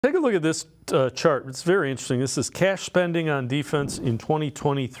Take a look at this chart. It's very interesting. This is cash spending on defense in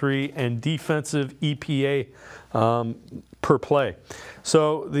 2023 and defensive EPA per play.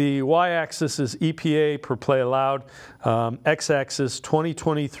 So the y-axis is EPA per play allowed. X-axis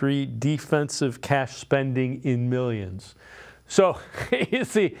 2023 defensive cash spending in millions. So you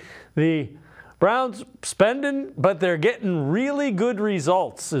see the Browns spending, but they're getting really good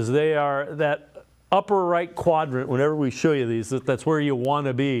results as they are that upper right quadrant. Whenever we show you these, that's where you want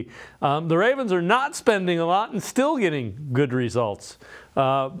to be. The Ravens are not spending a lot and still getting good results.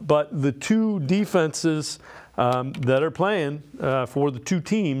 But the two defenses that are playing for the two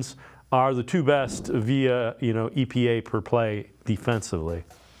teams are the two best via EPA per play defensively.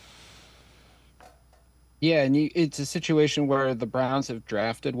 Yeah, and it's a situation where the Browns have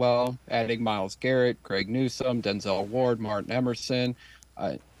drafted well, adding Myles Garrett, Greg Newsome, Denzel Ward, Martin Emerson,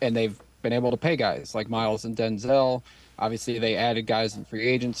 and they've been able to pay guys like Myles and Denzel. Obviously, they added guys in free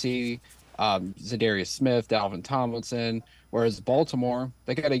agency, Zadarius Smith, Dalvin Tomlinson. Whereas Baltimore,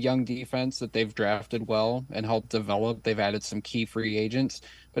 they got a young defense that they've drafted well and helped develop. They've added some key free agents,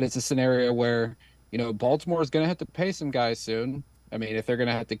 but it's a scenario where, Baltimore is going to have to pay some guys soon. I mean, if they're going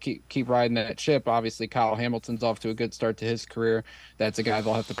to have to keep riding that ship, obviously Kyle Hamilton's off to a good start to his career. That's a guy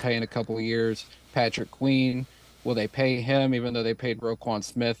they'll have to pay in a couple of years. Patrick Queen, will they pay him even though they paid Roquan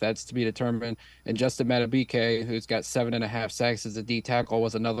Smith? That's to be determined. And Justin Madubuike, who's got 7.5 sacks as a D tackle,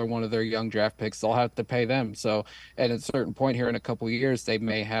 was another one of their young draft picks. They'll have to pay them. So at a certain point here in a couple of years, they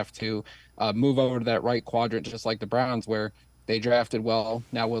may have to move over to that right quadrant, just like the Browns, where they drafted well.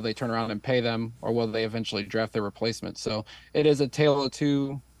 Now, will they turn around and pay them, or will they eventually draft their replacement? So it is a tale of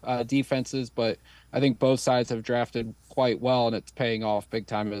two defenses, but I think both sides have drafted quite well, and it's paying off big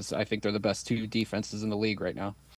time, as I think they're the best two defenses in the league right now.